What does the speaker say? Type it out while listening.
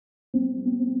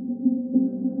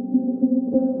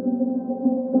Moin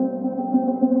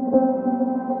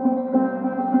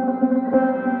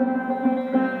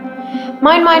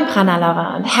moin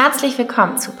Prana-Lover und herzlich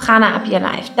willkommen zu Prana Up Your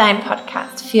Life, dein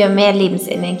Podcast für mehr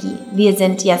Lebensenergie. Wir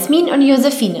sind Jasmin und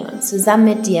Josephine und zusammen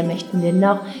mit dir möchten wir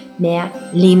noch mehr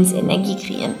Lebensenergie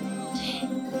kreieren.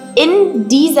 In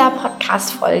dieser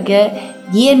Podcast-Folge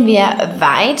gehen wir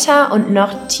weiter und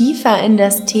noch tiefer in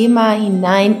das Thema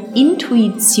hinein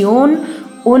Intuition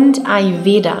und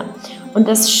Ayurveda. Und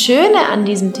das Schöne an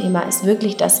diesem Thema ist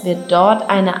wirklich, dass wir dort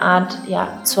eine Art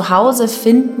Zuhause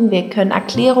finden. Wir können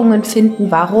Erklärungen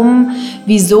finden, warum,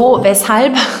 wieso,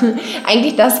 weshalb.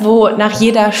 Eigentlich das, wonach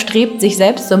jeder strebt, sich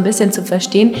selbst so ein bisschen zu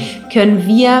verstehen, können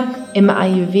wir im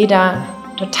Ayurveda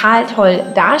total toll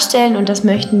darstellen. Und das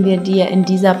möchten wir dir in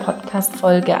dieser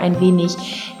Podcast-Folge ein wenig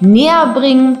näher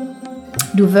bringen.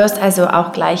 Du wirst also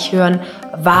auch gleich hören,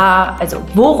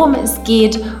 worum es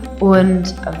geht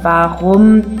und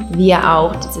warum wir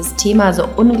auch dieses Thema so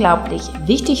unglaublich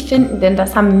wichtig finden. Denn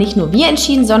das haben nicht nur wir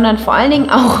entschieden, sondern vor allen Dingen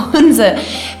auch unsere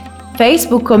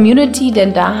Facebook-Community.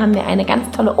 Denn da haben wir eine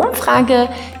ganz tolle Umfrage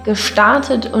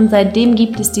gestartet und seitdem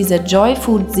gibt es diese Joy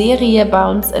Food-Serie bei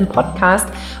uns im Podcast,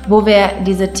 wo wir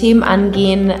diese Themen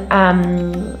angehen.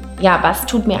 Was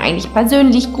tut mir eigentlich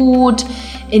persönlich gut?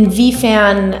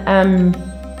 Inwiefern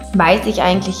weiß ich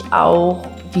eigentlich auch,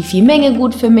 wie viel Menge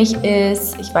gut für mich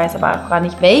ist. Ich weiß aber auch gar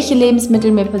nicht, welche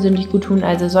Lebensmittel mir persönlich gut tun.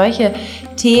 Also solche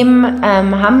Themen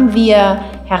haben wir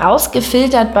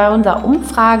herausgefiltert bei unserer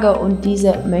Umfrage und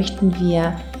diese möchten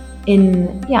wir in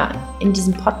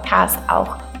diesem Podcast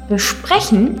auch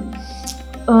besprechen.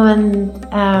 Und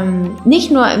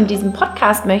nicht nur in diesem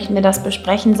Podcast möchten wir das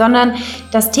besprechen, sondern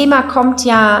das Thema kommt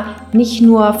ja nicht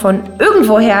nur von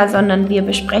irgendwoher, sondern wir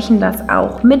besprechen das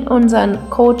auch mit unseren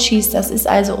Coaches. Das ist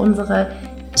also unsere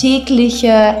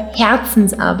tägliche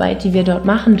Herzensarbeit, die wir dort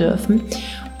machen dürfen.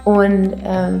 Und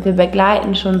wir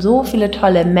begleiten schon so viele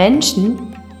tolle Menschen.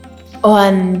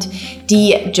 Und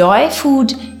die Joy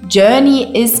Food Journey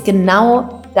ist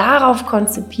genau darauf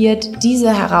konzipiert,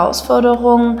 diese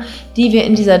Herausforderungen, die wir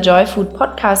in dieser Joy Food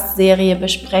Podcast Serie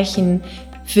besprechen,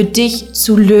 für dich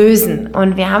zu lösen.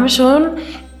 Und wir haben schon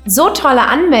so tolle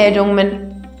Anmeldungen mit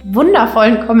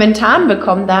wundervollen Kommentaren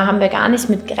bekommen, da haben wir gar nicht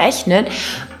mit gerechnet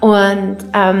und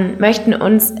möchten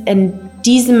uns in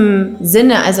diesem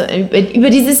Sinne, also über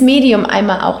dieses Medium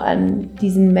einmal auch an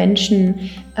diese Menschen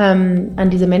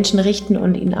richten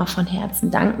und ihnen auch von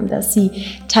Herzen danken, dass sie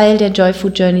Teil der Joy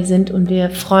Food Journey sind und wir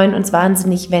freuen uns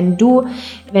wahnsinnig, wenn du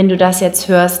das jetzt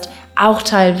hörst, auch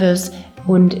Teil wirst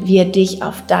und wir dich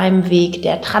auf deinem Weg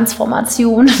der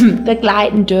Transformation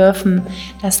begleiten dürfen,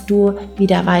 dass du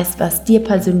wieder weißt, was dir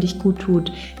persönlich gut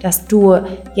tut, dass du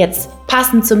jetzt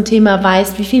passend zum Thema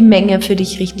weißt, wie viel Menge für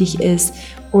dich richtig ist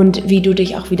und wie du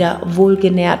dich auch wieder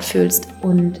wohlgenährt fühlst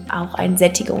und auch ein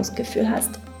Sättigungsgefühl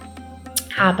hast.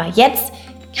 Aber jetzt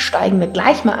steigen wir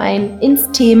gleich mal ein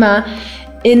ins Thema,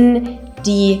 in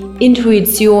die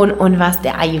Intuition und was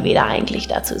der Ayurveda eigentlich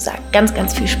dazu sagt. Ganz,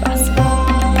 ganz viel Spaß.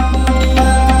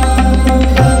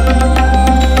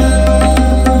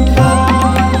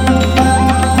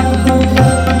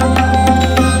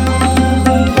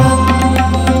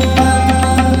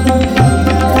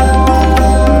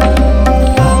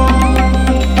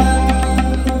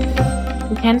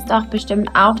 Du kennst auch bestimmt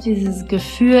auch dieses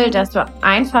Gefühl, dass du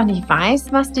einfach nicht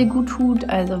weißt, was dir gut tut,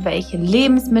 also welche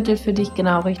Lebensmittel für dich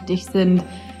genau richtig sind,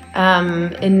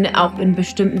 auch in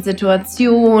bestimmten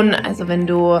Situationen, also wenn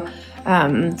du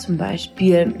zum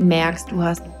Beispiel merkst, du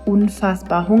hast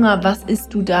unfassbar Hunger, was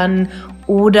isst du dann?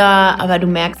 Oder aber du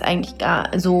merkst eigentlich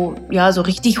so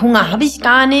richtig Hunger habe ich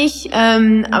gar nicht,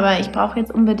 aber ich brauche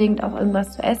jetzt unbedingt auch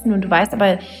irgendwas zu essen und du weißt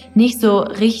aber nicht so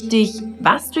richtig,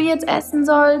 was du jetzt essen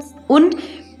sollst und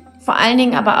vor allen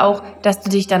Dingen aber auch, dass du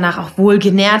dich danach auch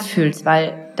wohlgenährt fühlst,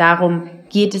 weil darum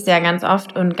geht es ja ganz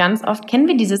oft und ganz oft kennen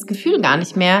wir dieses Gefühl gar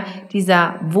nicht mehr,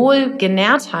 dieser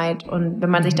Wohlgenährtheit und wenn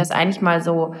man sich das eigentlich mal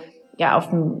so auf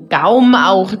den Gaumen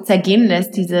auch zergehen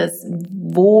lässt, dieses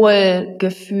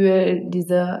Wohlgefühl,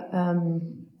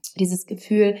 dieses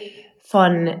Gefühl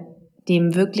von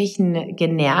dem wirklichen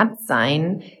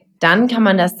Genährtsein, dann kann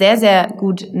man das sehr, sehr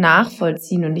gut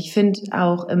nachvollziehen. Und ich finde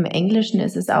auch im Englischen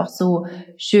ist es auch so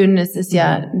schön, es ist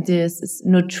das ist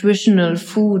Nutritional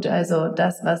Food, also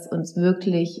das, was uns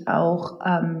wirklich auch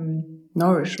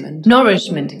Nourishment,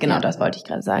 genau, das wollte ich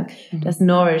gerade sagen. Das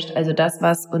Nourished, also das,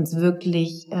 was uns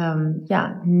wirklich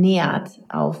nährt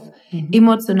auf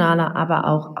emotionaler, aber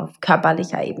auch auf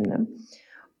körperlicher Ebene.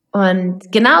 Und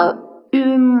genau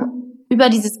über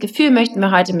dieses Gefühl möchten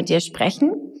wir heute mit dir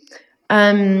sprechen.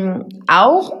 Wir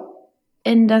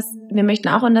möchten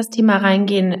auch in das Thema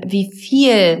reingehen, wie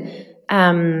viel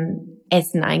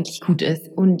Essen eigentlich gut ist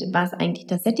und was eigentlich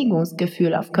das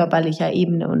Sättigungsgefühl auf körperlicher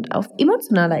Ebene und auf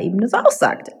emotionaler Ebene so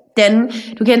aussagt. Denn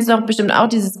du kennst doch bestimmt auch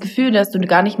dieses Gefühl, dass du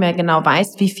gar nicht mehr genau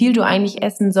weißt, wie viel du eigentlich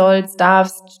essen sollst,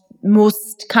 darfst,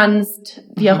 musst, kannst,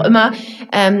 wie auch immer.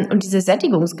 Und dieses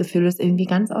Sättigungsgefühl ist irgendwie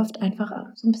ganz oft einfach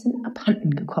so ein bisschen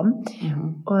abhanden gekommen.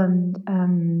 Und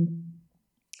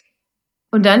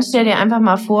dann stell dir einfach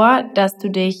mal vor, dass du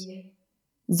dich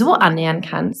so annähern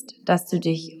kannst, dass du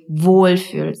dich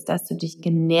wohlfühlst, dass du dich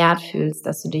genährt fühlst,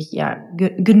 dass du dich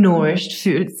genourished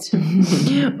fühlst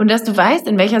und dass du weißt,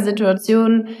 in welcher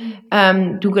Situation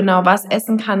du genau was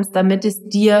essen kannst, damit es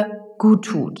dir gut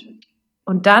tut.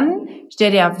 Und dann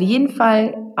stell dir auf jeden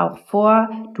Fall auch vor,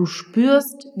 du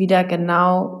spürst wieder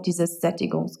genau dieses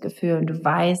Sättigungsgefühl und du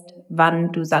weißt,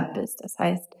 wann du satt bist. Das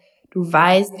heißt, du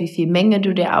weißt, wie viel Menge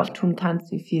du dir auftun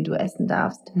kannst, wie viel du essen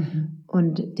darfst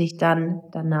und dich dann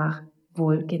danach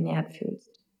wohl genährt fühlst.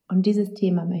 Und dieses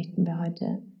Thema möchten wir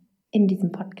heute in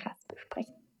diesem Podcast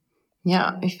besprechen.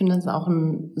 Ja, ich finde es auch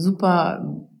ein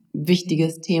super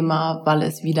wichtiges Thema, weil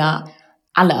es wieder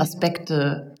alle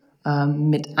Aspekte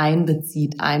mit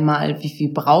einbezieht. Einmal, wie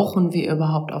viel brauchen wir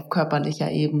überhaupt auf körperlicher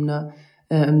Ebene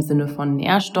im Sinne von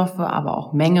Nährstoffe, aber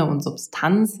auch Menge und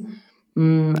Substanz.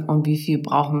 Und wie viel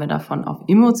brauchen wir davon auf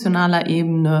emotionaler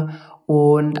Ebene.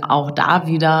 Und auch da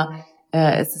wieder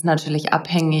ist es natürlich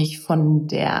abhängig von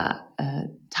der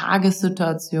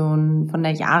Tagessituation, von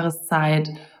der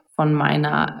Jahreszeit, von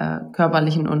meiner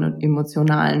körperlichen und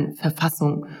emotionalen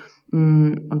Verfassung.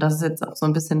 Und das ist jetzt auch so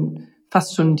ein bisschen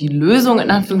fast schon die Lösung,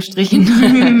 in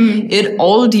Anführungsstrichen. It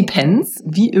all depends,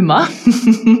 wie immer.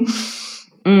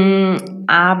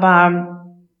 Aber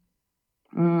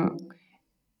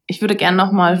ich würde gerne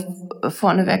nochmal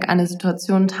vorneweg eine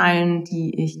Situation teilen,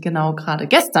 die ich genau gerade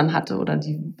gestern hatte oder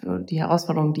die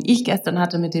Herausforderung, die ich gestern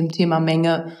hatte mit dem Thema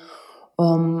Menge.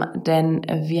 Denn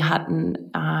wir hatten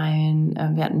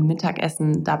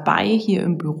Mittagessen dabei hier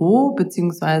im Büro,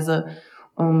 beziehungsweise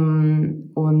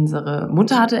unsere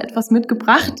Mutter hatte etwas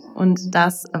mitgebracht und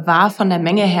das war von der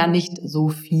Menge her nicht so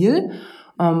viel.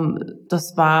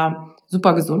 Das war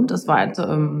super gesund. Das war halt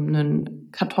ein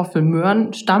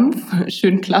Kartoffel-Möhren-Stampf,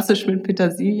 schön klassisch mit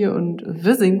Petersilie und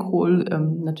Wirsingkohl,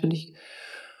 natürlich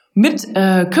mit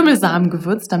Kümmelsamen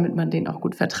gewürzt, damit man den auch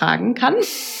gut vertragen kann.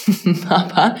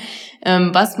 Aber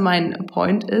was mein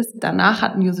Point ist, danach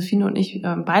hatten Josephine und ich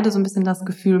beide so ein bisschen das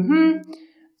Gefühl,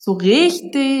 so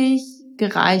richtig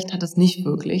gereicht hat es nicht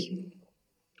wirklich.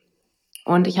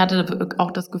 Und ich hatte auch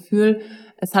das Gefühl,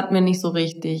 es hat mir nicht so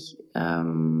richtig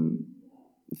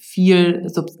viel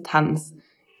Substanz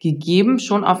gegeben,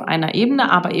 schon auf einer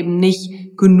Ebene, aber eben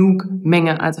nicht genug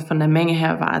Menge. Also von der Menge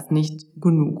her war es nicht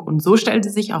genug. Und so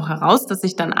stellte sich auch heraus, dass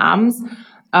ich dann abends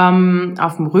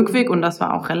auf dem Rückweg, und das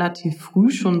war auch relativ früh,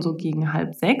 schon so gegen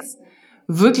 5:30,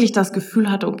 wirklich das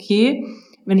Gefühl hatte, okay,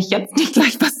 wenn ich jetzt nicht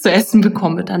gleich was zu essen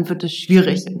bekomme, dann wird es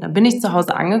schwierig. Und dann bin ich zu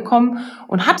Hause angekommen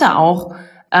und hatte auch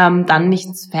dann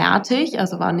nichts fertig,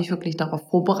 also war nicht wirklich darauf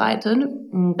vorbereitet.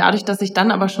 Dadurch, dass ich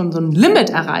dann aber schon so ein Limit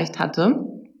erreicht hatte,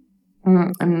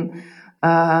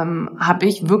 habe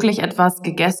ich wirklich etwas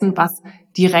gegessen, was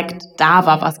direkt da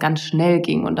war, was ganz schnell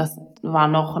ging. Und das war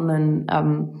noch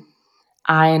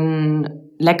ein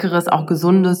leckeres, auch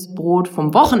gesundes Brot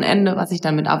vom Wochenende, was ich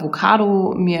dann mit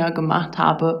Avocado mir gemacht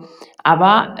habe.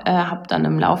 Aber habe dann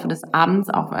im Laufe des Abends,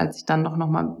 auch als ich dann noch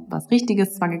mal was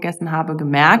Richtiges zwar gegessen habe,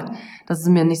 gemerkt, dass es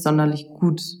mir nicht sonderlich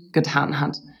gut getan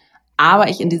hat. Aber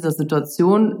ich in dieser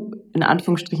Situation in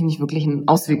Anführungsstrichen nicht wirklich einen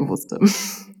Ausweg wusste.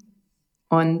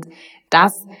 Und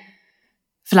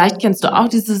vielleicht kennst du auch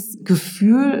dieses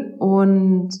Gefühl,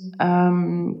 und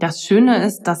das Schöne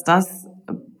ist, dass das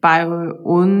bei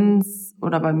uns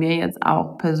oder bei mir jetzt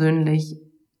auch persönlich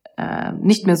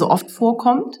nicht mehr so oft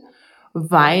vorkommt,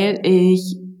 weil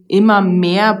ich immer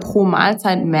mehr pro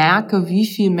Mahlzeit merke, wie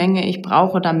viel Menge ich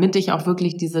brauche, damit ich auch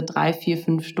wirklich diese 3, 4,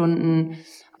 5 Stunden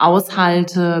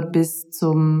aushalte bis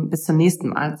zur nächsten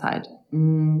Mahlzeit.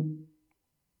 Und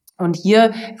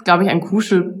hier ist, glaube ich, ein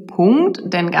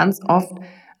Crucial-Punkt, denn ganz oft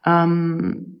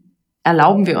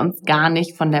erlauben wir uns gar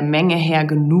nicht, von der Menge her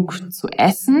genug zu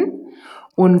essen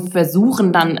und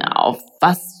versuchen dann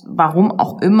warum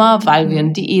auch immer, weil wir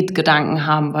einen Diätgedanken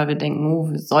haben, weil wir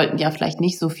denken, wir sollten ja vielleicht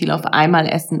nicht so viel auf einmal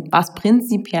essen, was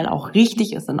prinzipiell auch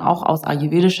richtig ist und auch aus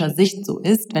ayurvedischer Sicht so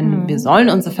ist, wir sollen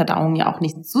unsere Verdauung ja auch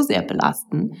nicht zu sehr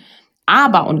belasten.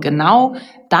 Aber und genau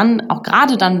dann, auch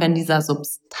gerade dann, wenn dieser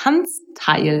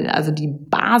Substanzteil, also die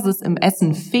Basis im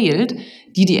Essen fehlt,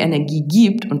 die Energie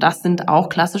gibt, und das sind auch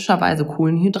klassischerweise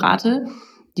Kohlenhydrate,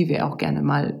 die wir auch gerne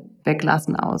mal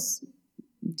weglassen aus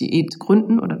Diät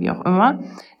gründen oder wie auch immer,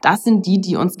 das sind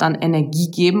die uns dann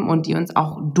Energie geben und die uns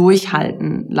auch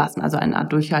durchhalten lassen, also eine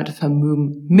Art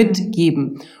Durchhaltevermögen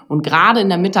mitgeben. Und gerade in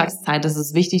der Mittagszeit ist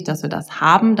es wichtig, dass wir das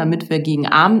haben, damit wir gegen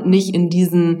Abend nicht in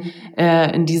diese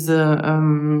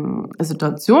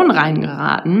Situation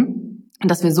reingeraten,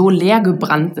 dass wir so leer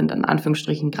gebrannt sind, in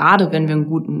Anführungsstrichen, gerade wenn wir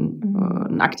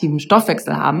einen aktiven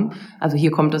Stoffwechsel haben. Also hier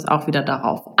kommt es auch wieder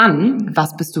darauf an,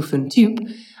 was bist du für ein Typ.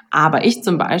 Aber ich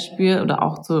zum Beispiel oder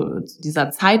auch zu dieser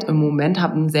Zeit im Moment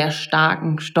habe einen sehr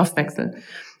starken Stoffwechsel.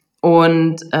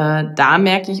 Und da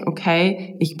merke ich,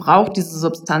 okay, ich brauche diese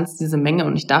Substanz, diese Menge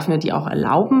und ich darf mir die auch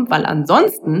erlauben, weil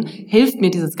ansonsten hilft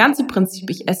mir dieses ganze Prinzip,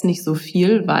 ich esse nicht so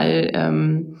viel, weil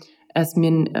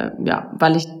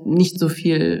weil ich nicht so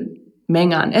viel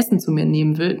Menge an Essen zu mir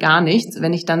nehmen will, gar nichts,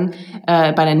 wenn ich dann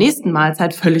bei der nächsten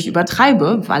Mahlzeit völlig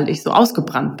übertreibe, weil ich so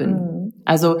ausgebrannt bin.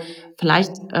 Also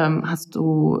vielleicht kennst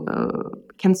du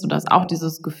das auch,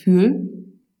 dieses Gefühl,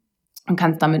 und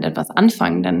kannst damit etwas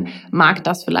anfangen, dann mag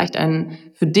das vielleicht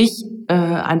für dich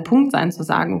ein Punkt sein, zu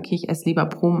sagen, okay, ich esse lieber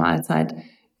pro Mahlzeit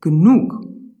genug.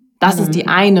 Das ist die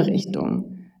eine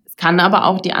Richtung. Es kann aber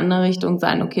auch die andere Richtung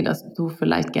sein, okay, dass du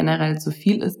vielleicht generell zu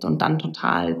viel isst und dann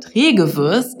total träge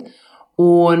wirst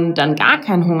und dann gar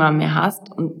keinen Hunger mehr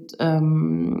hast und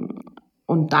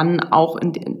dann auch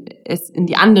es in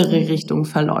die andere Richtung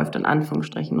verläuft, in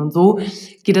Anführungsstrichen. Und so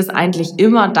geht es eigentlich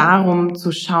immer darum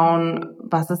zu schauen,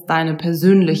 was ist deine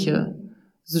persönliche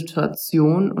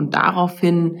Situation, und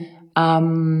daraufhin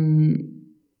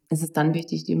ist es dann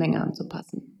wichtig, die Menge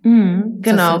anzupassen. Genau. Ist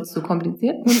das jetzt zu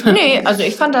kompliziert? Nee, also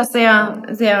ich fand das sehr,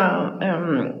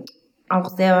 sehr, auch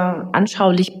sehr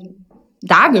anschaulich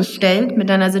dargestellt mit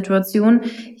deiner Situation.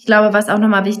 Ich glaube, was auch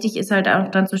nochmal wichtig ist, halt auch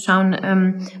dann zu schauen,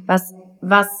 was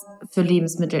für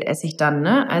Lebensmittel esse ich dann,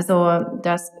 ne? Also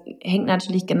das hängt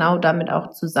natürlich genau damit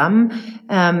auch zusammen.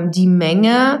 Die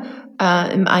Menge,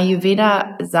 im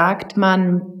Ayurveda sagt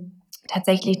man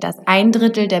tatsächlich, dass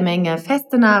 1/3 der Menge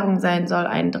feste Nahrung sein soll,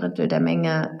 1/3 der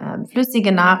Menge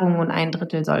flüssige Nahrung und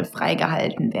 1/3 soll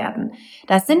freigehalten werden.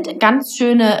 Das sind ganz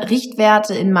schöne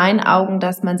Richtwerte in meinen Augen,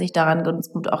 dass man sich daran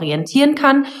ganz gut orientieren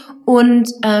kann und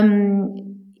so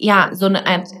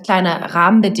eine kleine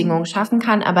Rahmenbedingung schaffen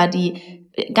kann, aber die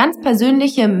ganz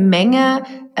persönliche Menge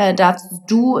darfst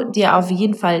du dir auf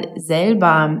jeden Fall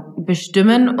selber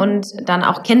bestimmen und dann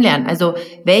auch kennenlernen. Also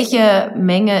welche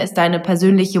Menge ist deine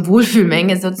persönliche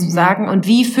Wohlfühlmenge sozusagen und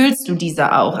wie füllst du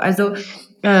diese auch? Also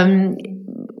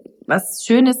was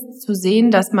schön ist zu sehen,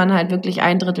 dass man halt wirklich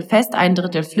 1/3 fest,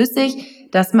 1/3 flüssig,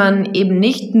 dass man eben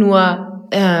nicht nur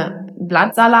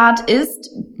Blattsalat isst,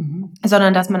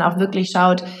 sondern dass man auch wirklich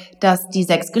schaut, dass die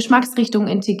 6 Geschmacksrichtungen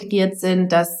integriert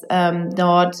sind, dass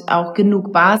dort auch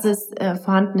genug Basis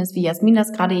vorhanden ist, wie Jasmin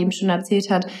das gerade eben schon erzählt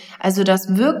hat. Also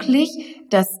dass wirklich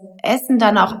das Essen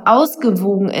dann auch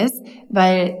ausgewogen ist,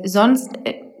 weil sonst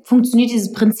funktioniert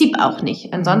dieses Prinzip auch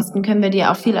nicht. Ansonsten können wir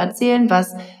dir auch viel erzählen,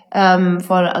 was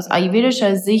aus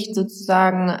ayurvedischer Sicht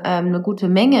sozusagen eine gute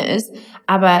Menge ist,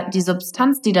 aber die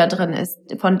Substanz, die da drin ist,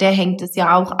 von der hängt es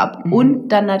ja auch ab und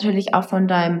dann natürlich auch von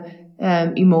deinem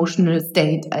emotional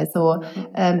state. Also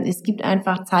es gibt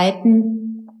einfach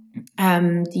Zeiten,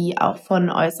 die auch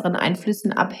von äußeren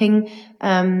Einflüssen abhängen,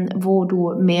 wo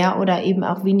du mehr oder eben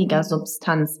auch weniger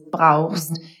Substanz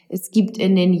brauchst. Es gibt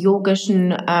in den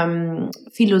yogischen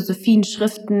Philosophien,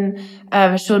 Schriften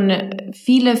schon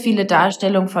viele, viele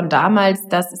Darstellungen von damals,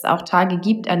 dass es auch Tage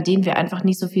gibt, an denen wir einfach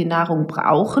nicht so viel Nahrung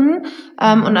brauchen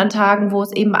und an Tagen, wo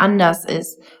es eben anders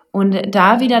ist. Und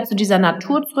da wieder zu dieser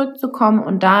Natur zurückzukommen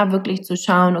und da wirklich zu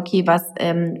schauen, okay, was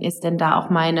ist denn da auch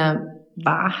meine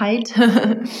Wahrheit?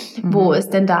 Wo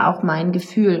ist denn da auch mein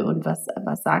Gefühl und was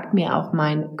sagt mir auch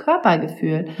mein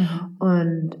Körpergefühl?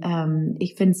 Und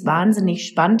ich finde es wahnsinnig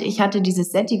spannend. Ich hatte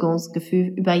dieses Sättigungsgefühl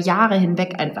über Jahre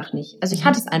hinweg einfach nicht. Also ich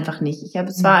hatte es einfach nicht.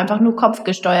 Es war einfach nur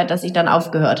kopfgesteuert, dass ich dann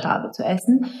aufgehört habe zu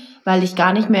essen, weil ich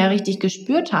gar nicht mehr richtig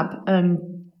gespürt habe.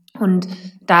 Und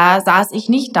da saß ich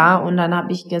nicht da und dann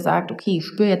habe ich gesagt, okay, ich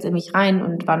spüre jetzt in mich rein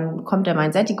und wann kommt denn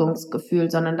mein Sättigungsgefühl,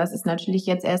 sondern das ist natürlich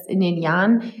jetzt erst in den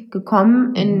Jahren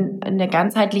gekommen, in der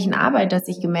ganzheitlichen Arbeit, dass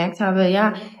ich gemerkt habe,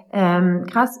 ja,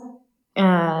 krass,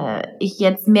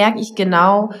 jetzt merke ich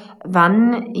genau,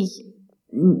 wann ich,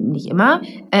 nicht immer,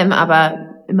 aber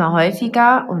immer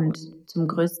häufiger und zum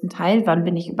größten Teil, wann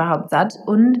bin ich überhaupt satt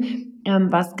und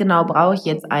was genau brauche ich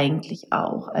jetzt eigentlich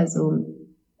auch, also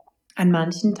an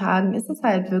manchen Tagen ist es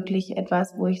halt wirklich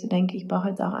etwas, wo ich so denke, ich brauche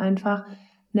jetzt auch einfach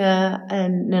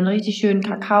einen richtig schönen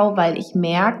Kakao, weil ich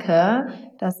merke,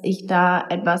 dass ich da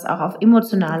etwas auch auf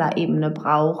emotionaler Ebene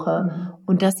brauche.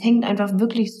 Und das hängt einfach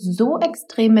wirklich so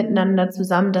extrem miteinander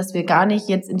zusammen, dass wir gar nicht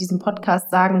jetzt in diesem Podcast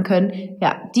sagen können,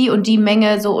 ja, die und die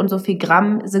Menge, so und so viel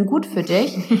Gramm sind gut für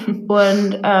dich.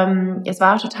 Und es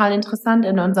war auch total interessant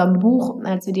in unserem Buch,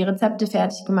 als wir die Rezepte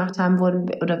fertig gemacht haben,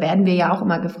 werden wir ja auch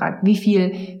immer gefragt, wie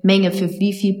viel Menge für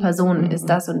wie viel Personen ist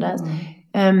das und das.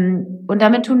 Und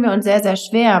damit tun wir uns sehr, sehr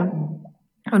schwer.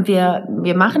 Und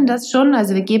wir machen das schon,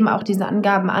 also wir geben auch diese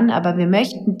Angaben an, aber wir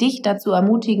möchten dich dazu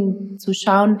ermutigen, zu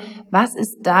schauen, was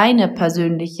ist deine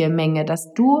persönliche Menge,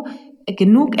 dass du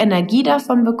genug Energie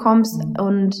davon bekommst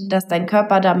und dass dein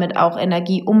Körper damit auch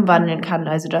Energie umwandeln kann,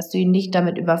 also dass du ihn nicht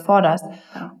damit überforderst.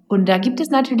 Und da gibt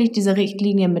es natürlich diese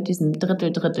Richtlinie mit diesem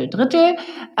Drittel.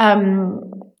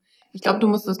 Ich glaube, du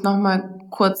musst es nochmal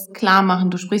kurz klar machen.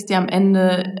 Du sprichst ja am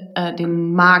Ende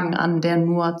den Magen an, der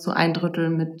nur zu 1/3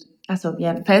 mit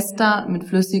fester, mit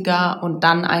flüssiger und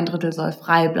dann 1/3 soll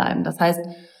frei bleiben. Das heißt,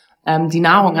 die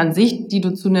Nahrung an sich, die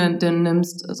du zu dir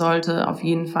nimmst, sollte auf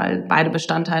jeden Fall beide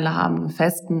Bestandteile haben, einen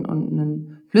festen und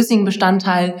einen flüssigen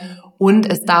Bestandteil. Und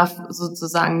es darf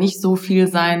sozusagen nicht so viel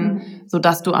sein,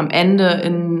 sodass du am Ende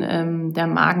in der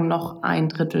Magen noch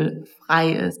 1/3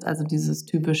 frei ist. Also dieses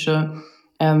typische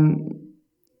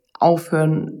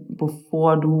Aufhören,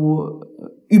 bevor du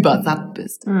übersatt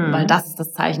bist. Weil das ist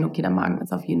das Zeichen, okay, der Magen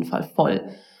ist auf jeden Fall voll.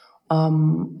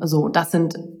 Das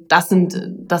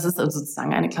ist also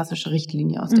sozusagen eine klassische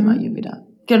Richtlinie aus dem Ayurveda.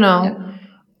 Genau. Ja.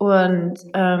 Und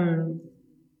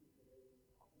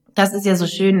das ist ja so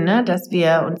schön, ne, dass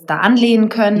wir uns da anlehnen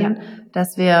können,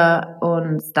 dass wir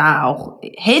uns da auch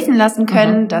helfen lassen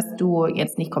können, dass du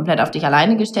jetzt nicht komplett auf dich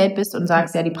alleine gestellt bist und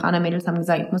sagst, ja, die Prana-Mädels haben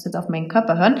gesagt, ich muss jetzt auf meinen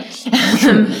Körper hören.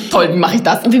 Toll, wie mache ich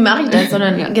das?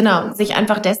 Sondern genau, sich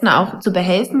einfach dessen auch zu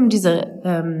behelfen,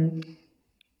 diese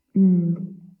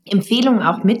Empfehlungen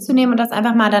auch mitzunehmen und das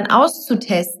einfach mal dann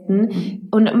auszutesten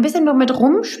und ein bisschen nur mit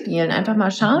rumspielen. Einfach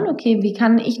mal schauen, okay, wie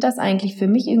kann ich das eigentlich für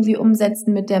mich irgendwie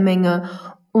umsetzen mit der Menge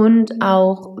und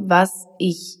auch, was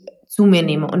ich zu mir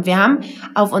nehme. Und wir haben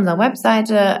auf unserer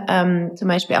Webseite zum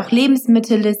Beispiel auch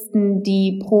Lebensmittellisten,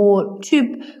 die pro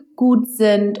Typ gut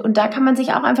sind. Und da kann man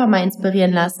sich auch einfach mal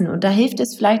inspirieren lassen. Und da hilft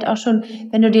es vielleicht auch schon,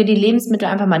 wenn du dir die Lebensmittel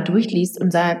einfach mal durchliest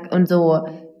und so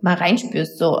mal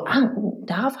reinspürst, so,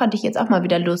 darauf hatte ich jetzt auch mal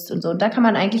wieder Lust und so. Und da kann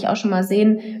man eigentlich auch schon mal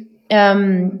sehen,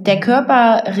 der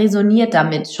Körper resoniert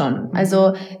damit schon.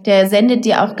 Also der sendet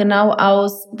dir auch genau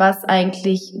aus, was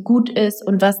eigentlich gut ist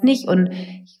und was nicht. Und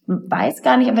ich weiß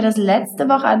gar nicht, ob wir das letzte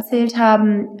Woche erzählt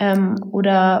haben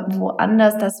oder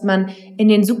woanders, dass man in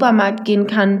den Supermarkt gehen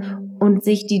kann und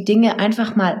sich die Dinge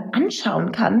einfach mal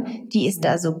anschauen kann, die es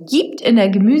da so gibt in der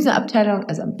Gemüseabteilung.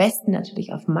 Also am besten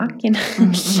natürlich auf den Markt gehen.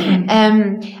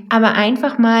 Aber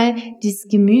einfach mal dieses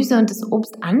Gemüse und das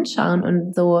Obst anschauen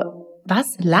und so,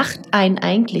 was lacht einen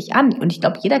eigentlich an? Und ich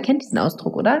glaube, jeder kennt diesen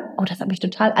Ausdruck, oder? Oh, das hat mich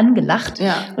total angelacht.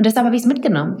 Ja. Und deshalb habe ich es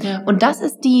mitgenommen. Ja. Und das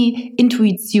ist die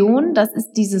Intuition, das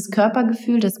ist dieses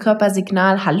Körpergefühl, das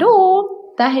Körpersignal, hallo,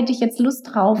 da hätte ich jetzt Lust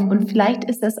drauf. Und vielleicht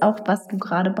ist das auch, was du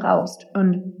gerade brauchst.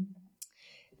 Und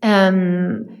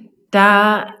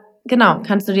genau,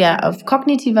 kannst du dir auf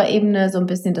kognitiver Ebene so ein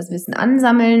bisschen das Wissen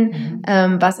ansammeln,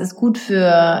 was ist gut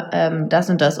für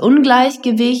das und das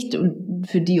Ungleichgewicht und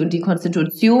für die und die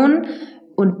Konstitution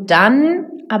und dann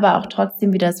aber auch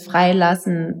trotzdem wieder das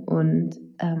Freilassen und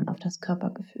auf das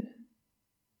Körpergefühl.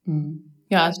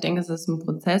 Ja, ich denke, es ist ein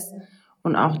Prozess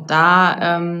und auch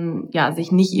da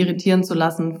sich nicht irritieren zu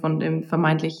lassen von dem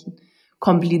vermeintlichen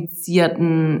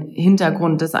komplizierten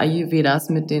Hintergrund des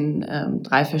Ayurvedas mit den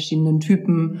 3 verschiedenen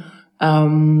Typen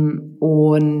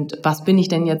und was bin ich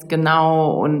denn jetzt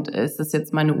genau und ist das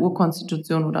jetzt meine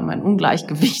Urkonstitution oder mein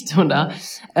Ungleichgewicht oder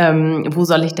wo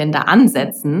soll ich denn da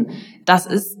ansetzen?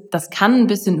 Das kann ein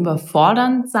bisschen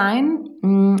überfordernd sein,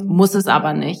 muss es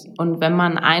aber nicht. Und wenn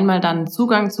man einmal dann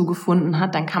Zugang zu gefunden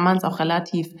hat, dann kann man es auch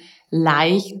relativ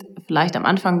leicht, vielleicht am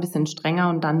Anfang ein bisschen strenger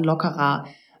und dann lockerer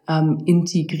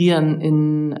integrieren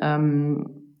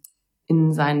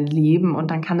in sein Leben und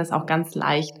dann kann es auch ganz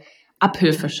leicht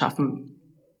Abhilfe schaffen.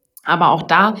 Aber auch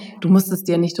da, du musst es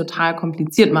dir nicht total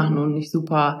kompliziert machen und nicht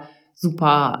super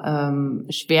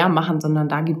schwer machen, sondern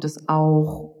da gibt es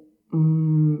auch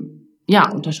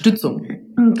Unterstützung.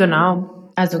 Genau,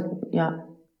 also ja,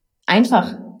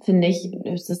 einfach finde ich,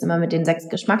 ist es immer mit den 6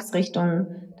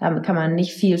 Geschmacksrichtungen, da kann man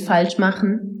nicht viel falsch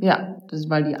machen. Ja, das ist,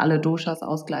 weil die alle Doshas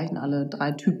ausgleichen, alle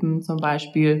 3 Typen zum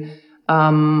Beispiel.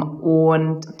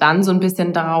 Und dann so ein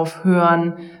bisschen darauf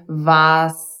hören,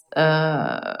 was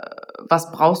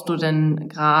brauchst du denn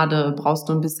gerade? Brauchst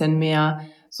du ein bisschen mehr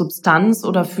Substanz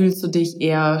oder fühlst du dich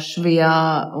eher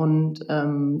schwer und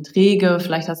träge?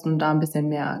 Vielleicht hast du da ein bisschen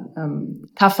mehr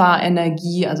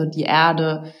Kapha-Energie, also die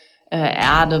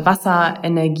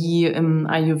Wasserenergie im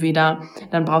Ayurveda.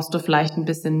 Dann brauchst du vielleicht ein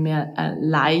bisschen mehr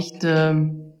leichte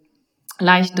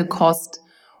Kost,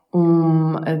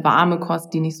 warme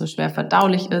Kost, die nicht so schwer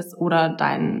verdaulich ist, oder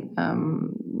dein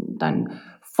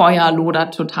Feuer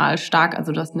lodert total stark,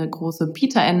 also du hast eine große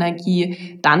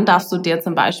Pita-Energie, dann darfst du dir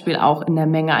zum Beispiel auch in der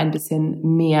Menge ein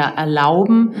bisschen mehr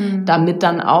erlauben, damit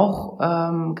dann auch,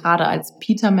 gerade als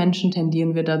Pita-Menschen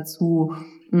tendieren wir dazu,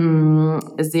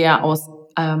 sehr aus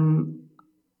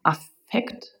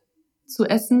Affekt zu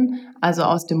essen, also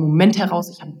aus dem Moment heraus,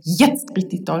 ich habe jetzt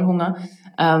richtig doll Hunger.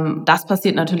 Das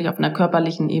passiert natürlich auf einer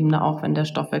körperlichen Ebene auch, wenn der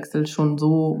Stoffwechsel schon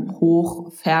so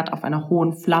hoch fährt, auf einer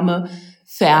hohen Flamme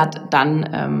fährt,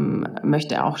 dann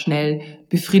möchte er auch schnell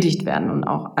befriedigt werden. Und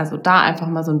auch, also da einfach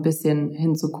mal so ein bisschen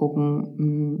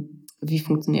hinzugucken, wie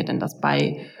funktioniert denn das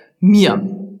bei mir?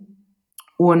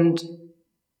 Und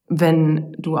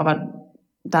wenn du aber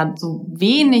da so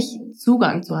wenig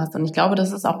Zugang zu hast, und ich glaube,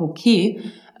 das ist auch okay,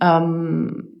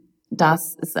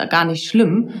 das ist gar nicht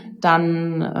schlimm,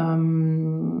 dann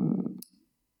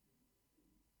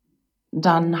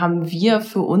haben wir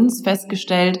für uns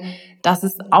festgestellt, dass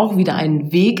es auch wieder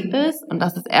ein Weg ist und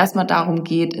dass es erstmal darum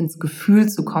geht, ins Gefühl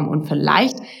zu kommen. Und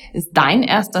vielleicht ist dein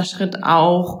erster Schritt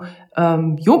auch,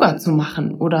 Yoga zu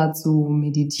machen oder zu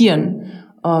meditieren,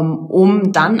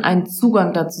 um dann einen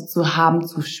Zugang dazu zu haben,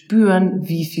 zu spüren,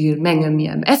 wie viel Menge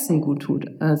mir im Essen gut tut.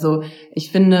 Also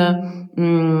ich finde,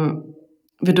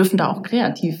 wir dürfen da auch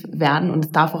kreativ werden und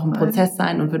es darf auch ein Prozess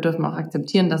sein und wir dürfen auch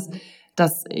akzeptieren, dass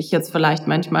ich jetzt vielleicht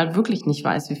manchmal wirklich nicht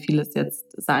weiß, wie viel es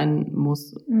jetzt sein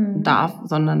darf,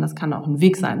 sondern das kann auch ein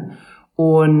Weg sein.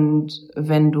 Und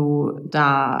wenn du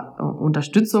da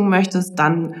Unterstützung möchtest,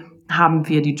 dann haben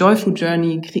wir die Joyful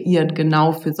Journey kreiert,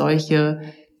 genau für solche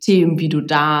Themen, wie du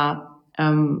da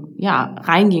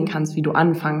reingehen kannst, wie du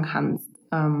anfangen kannst,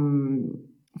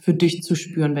 für dich zu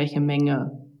spüren, welche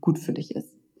Menge gut für dich ist.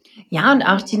 Ja, und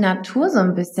auch die Natur so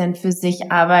ein bisschen für sich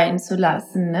arbeiten zu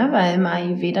lassen, ne? Weil im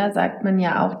Ayurveda sagt man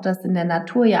ja auch, dass in der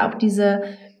Natur ja auch diese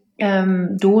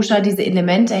Dosha, diese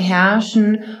Elemente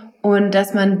herrschen und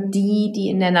dass man die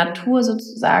in der Natur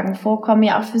sozusagen vorkommen,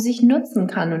 ja auch für sich nutzen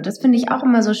kann. Und das finde ich auch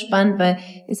immer so spannend, weil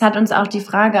es hat uns auch die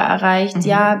Frage erreicht,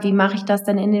 ja, wie mache ich das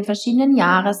dann in den verschiedenen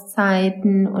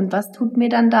Jahreszeiten und was tut mir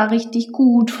dann da richtig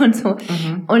gut und so.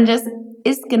 Und das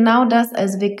ist genau das,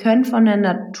 also wir können von der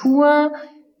Natur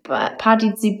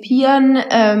partizipieren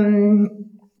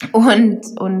und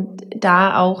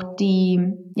da auch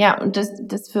und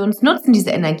das für uns nutzen, diese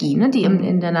Energie, ne, die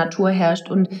in der Natur herrscht.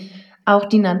 Und auch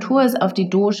die Natur ist auf die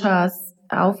Doshas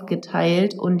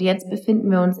aufgeteilt und jetzt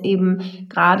befinden wir uns eben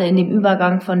gerade in dem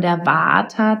Übergang von der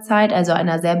Vata-Zeit, also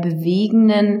einer sehr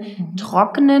bewegenden,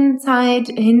 trockenen Zeit,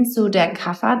 hin zu der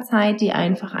Kapha-Zeit, die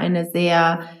einfach eine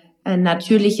sehr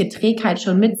natürliche Trägheit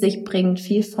schon mit sich bringt,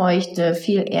 viel Feuchte,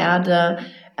 viel Erde.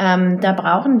 Da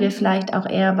brauchen wir vielleicht auch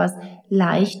eher was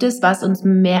Leichtes, was uns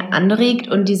mehr anregt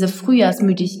und diese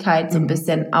Frühjahrsmüdigkeit so ein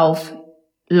bisschen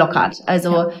auflockert.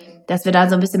 Also, dass wir da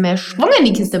so ein bisschen mehr Schwung in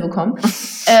die Kiste bekommen.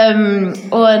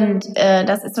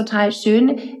 Das ist total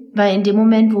schön, weil in dem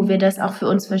Moment, wo wir das auch für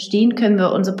uns verstehen, können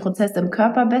wir unsere Prozesse im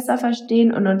Körper besser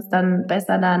verstehen und uns dann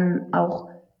besser dann auch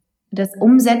das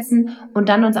umsetzen und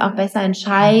dann uns auch besser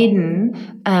entscheiden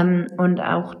und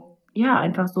auch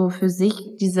einfach so für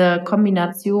sich diese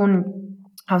Kombination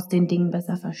aus den Dingen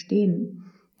besser verstehen.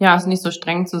 Ja, ist nicht so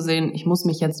streng zu sehen, ich muss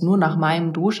mich jetzt nur nach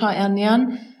meinem Dosha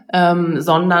ernähren,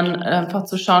 sondern einfach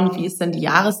zu schauen, wie ist denn die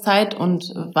Jahreszeit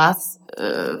und was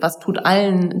tut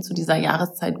allen zu dieser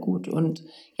Jahreszeit gut. Und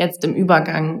jetzt im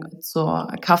Übergang zur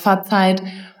Kapha-Zeit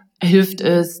hilft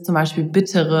es zum Beispiel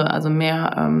bittere, also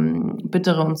mehr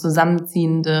bittere und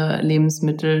zusammenziehende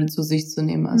Lebensmittel zu sich zu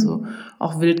nehmen, also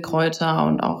auch Wildkräuter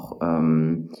und auch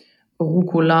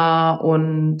Rucola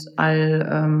und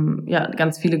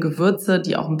ganz viele Gewürze,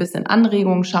 die auch ein bisschen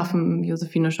Anregungen schaffen, wie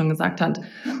Josephine schon gesagt hat.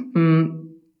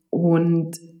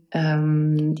 Und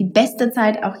die beste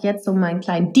Zeit auch jetzt, um einen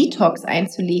kleinen Detox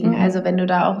einzulegen. Also wenn du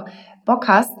da auch Bock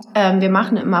hast, wir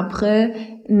machen im April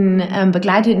einen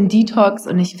begleiteten Detox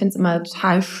und ich finde es immer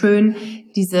total schön,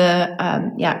 diese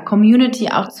Community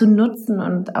auch zu nutzen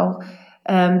und auch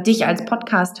dich als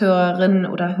Podcast-Hörerin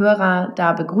oder Hörer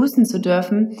da begrüßen zu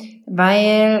dürfen,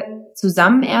 weil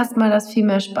zusammen erstmal das viel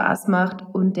mehr Spaß macht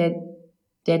und der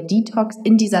Detox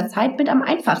in dieser Zeit mit am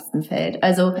einfachsten fällt.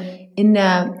 Also in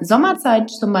der Sommerzeit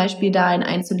zum Beispiel da einen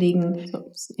einzulegen,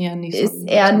 ist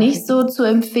eher nicht so zu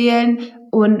empfehlen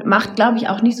und macht, glaube ich,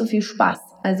 auch nicht so viel Spaß.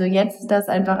 Also jetzt das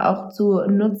einfach auch zu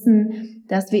nutzen,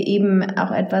 dass wir eben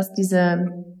auch etwas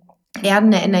diese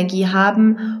erdende Energie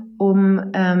haben, um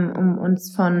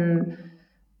uns von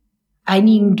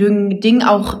einigen Dingen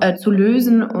auch zu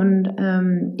lösen und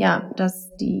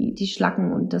dass die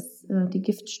Schlacken und die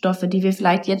Giftstoffe, die wir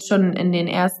vielleicht jetzt schon in den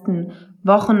ersten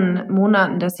Wochen,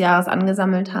 Monaten des Jahres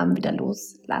angesammelt haben, wieder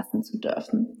loslassen zu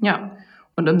dürfen. Ja,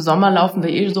 und im Sommer laufen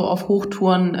wir so auf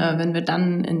Hochtouren. Wenn wir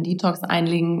dann in Detox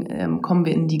einlegen, kommen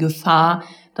wir in die Gefahr,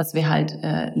 dass wir halt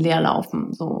leer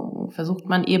laufen. So versucht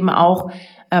man eben auch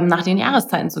nach den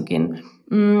Jahreszeiten zu gehen.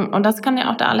 Und das kann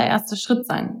ja auch der allererste Schritt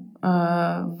sein,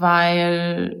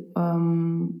 weil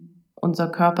unser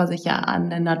Körper sich ja an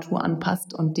der Natur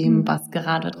anpasst und dem, was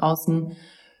gerade draußen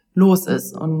los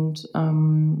ist. Und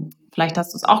vielleicht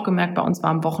hast du es auch gemerkt, bei uns war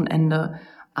am Wochenende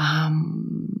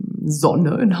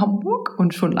Sonne in Hamburg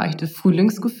und schon leichte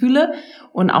Frühlingsgefühle.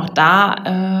 Und auch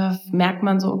da merkt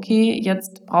man so, okay,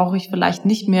 jetzt brauche ich vielleicht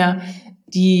nicht mehr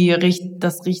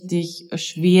das richtig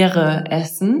schwere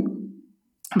Essen,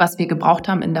 was wir gebraucht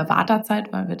haben in der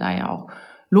Wartezeit, weil wir da ja auch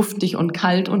luftig und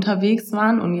kalt unterwegs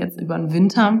waren und jetzt über den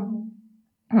Winter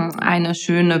eine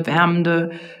schöne,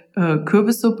 wärmende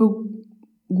Kürbissuppe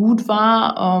gut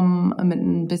war, mit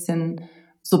ein bisschen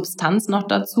Substanz noch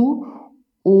dazu.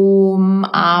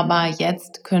 Aber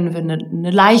jetzt können wir eine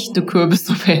leichte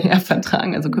Kürbissuppe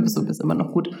vertragen. Also Kürbissuppe ist immer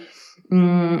noch gut,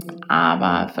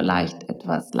 aber vielleicht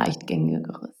etwas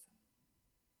leichtgängigeres.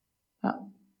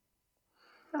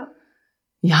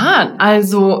 Ja,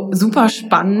 also super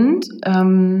spannend.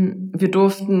 Wir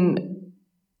durften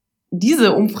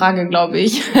diese Umfrage, glaube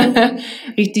ich,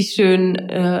 richtig schön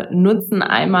nutzen.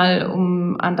 Einmal,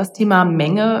 um an das Thema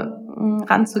Menge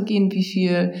ranzugehen. Wie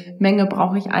viel Menge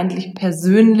brauche ich eigentlich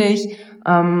persönlich?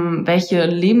 Welche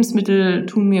Lebensmittel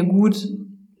tun mir gut?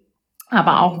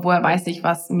 Aber auch, woher weiß ich,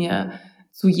 was mir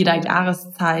zu jeder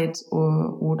Jahreszeit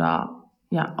oder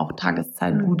ja auch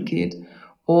Tageszeit gut geht?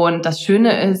 Und das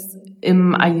Schöne ist,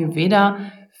 im Ayurveda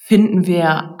finden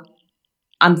wir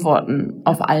Antworten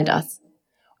auf all das.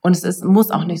 Und es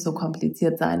muss auch nicht so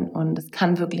kompliziert sein. Und es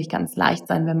kann wirklich ganz leicht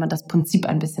sein, wenn man das Prinzip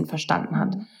ein bisschen verstanden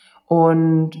hat.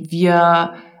 Und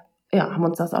wir haben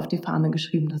uns das auf die Fahne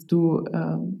geschrieben, dass du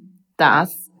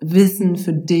das Wissen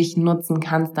für dich nutzen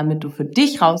kannst, damit du für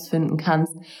dich rausfinden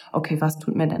kannst, okay, was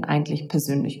tut mir denn eigentlich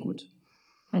persönlich gut?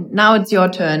 And now it's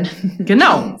your turn.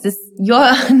 Genau. Es ist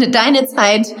deine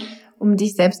Zeit, um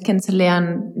dich selbst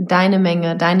kennenzulernen, deine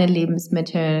Menge, deine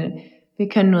Lebensmittel. Wir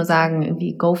können nur sagen,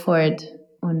 irgendwie go for it.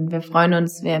 Und wir freuen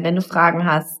uns, wenn du Fragen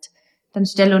hast, dann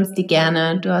stell uns die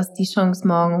gerne. Du hast die Chance,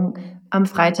 morgen am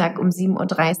Freitag um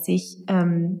 7.30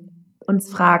 Uhr uns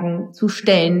Fragen zu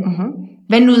stellen.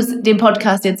 Wenn du den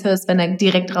Podcast jetzt hörst, wenn er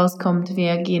direkt rauskommt,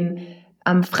 wir gehen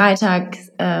am Freitag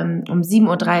um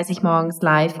 7.30 Uhr morgens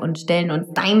live und stellen uns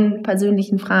deine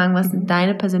persönlichen Fragen. Was sind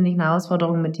deine persönlichen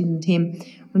Herausforderungen mit diesen Themen?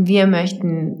 Und wir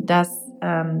möchten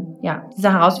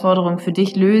diese Herausforderung für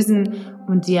dich lösen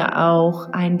und dir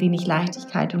auch ein wenig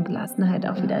Leichtigkeit und Gelassenheit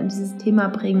auch wieder in dieses Thema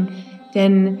bringen.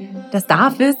 Denn das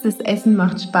darf es, das Essen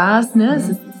macht Spaß, ne? Es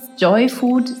ist Joy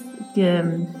Food,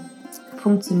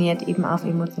 funktioniert eben auf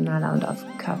emotionaler und auf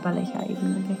körperlicher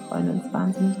Ebene. Wir freuen uns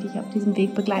wahnsinnig, dich auf diesem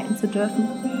Weg begleiten zu dürfen.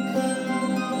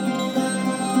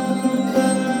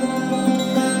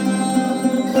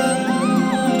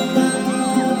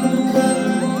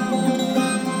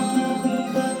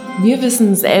 Wir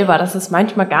wissen selber, dass es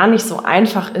manchmal gar nicht so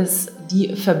einfach ist,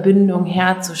 die Verbindung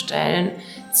herzustellen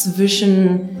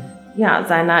zwischen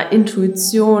seiner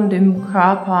Intuition, dem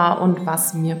Körper und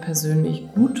was mir persönlich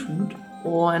gut tut.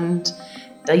 Und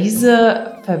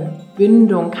diese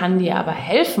Verbindung kann dir aber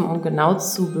helfen, um genau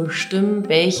zu bestimmen,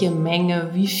 welche Menge,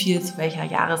 wie viel zu welcher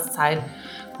Jahreszeit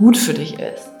gut für dich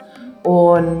ist.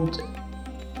 Und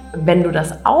wenn du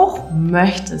das auch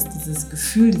möchtest, dieses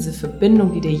Gefühl, diese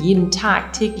Verbindung, die dir jeden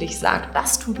Tag täglich sagt,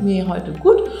 das tut mir heute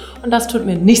gut und das tut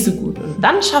mir nicht so gut. Und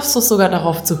dann schaffst du es sogar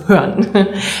darauf zu hören.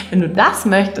 Wenn du das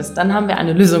möchtest, dann haben wir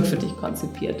eine Lösung für dich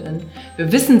konzipiert. Denn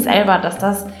wir wissen selber, dass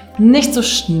das nicht so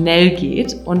schnell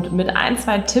geht und mit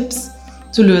 1-2 Tipps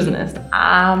zu lösen ist.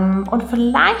 Und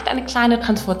vielleicht eine kleine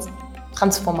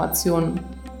Transformation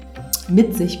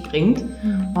mit sich bringt.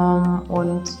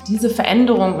 Und diese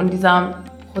Veränderung und dieser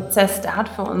Prozess, der hat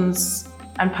für uns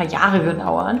ein paar Jahre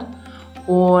gedauert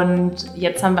und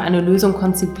jetzt haben wir eine Lösung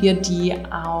konzipiert, die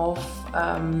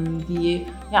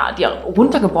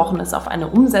runtergebrochen ist auf eine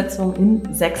Umsetzung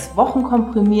in 6 Wochen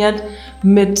komprimiert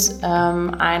mit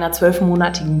einer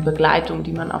 12-monatigen Begleitung,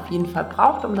 die man auf jeden Fall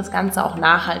braucht, um das Ganze auch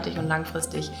nachhaltig und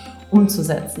langfristig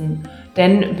umzusetzen.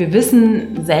 Denn wir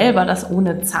wissen selber, dass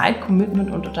ohne Zeit,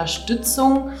 Commitment und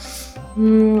Unterstützung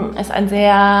es ein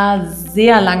sehr,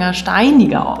 sehr langer,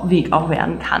 steiniger Weg auch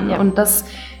werden kann. Ja. Und das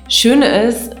Schöne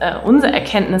ist, unsere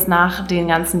Erkenntnis nach den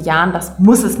ganzen Jahren, das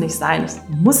muss es nicht sein. Es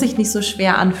muss sich nicht so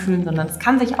schwer anfühlen, sondern es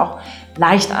kann sich auch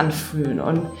leicht anfühlen.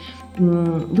 Und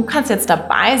du kannst jetzt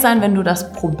dabei sein, wenn du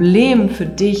das Problem für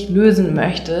dich lösen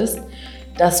möchtest,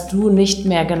 dass du nicht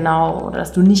genau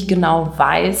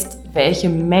weißt, welche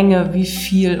Menge, wie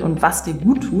viel und was dir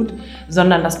gut tut,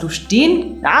 sondern dass du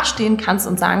dastehen kannst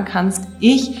und sagen kannst,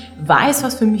 ich weiß,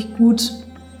 was für mich gut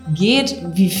geht,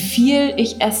 wie viel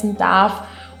ich essen darf,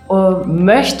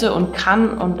 möchte und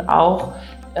kann und auch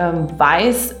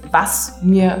weiß, was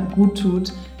mir gut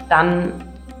tut, dann,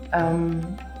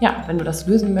 wenn du das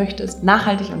lösen möchtest,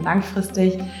 nachhaltig und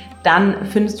langfristig, dann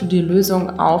findest du die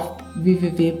Lösung auf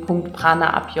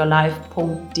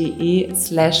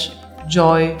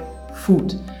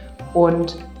www.pranaupyourlife.de/joyfood.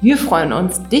 Und wir freuen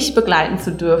uns, dich begleiten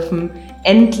zu dürfen,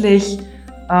 endlich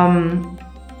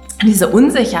diese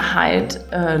Unsicherheit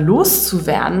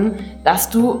loszuwerden,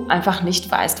 dass du einfach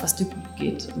nicht weißt, was dir gut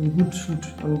geht und gut tut.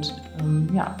 Und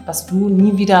dass du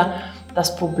nie wieder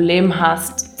das Problem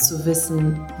hast, zu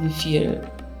wissen, wie viel,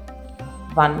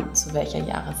 wann, zu welcher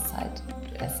Jahreszeit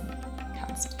du essen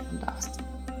kannst und darfst.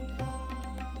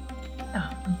 Ja,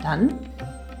 und dann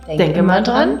denke mal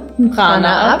dran,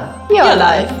 Prana up your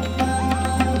life.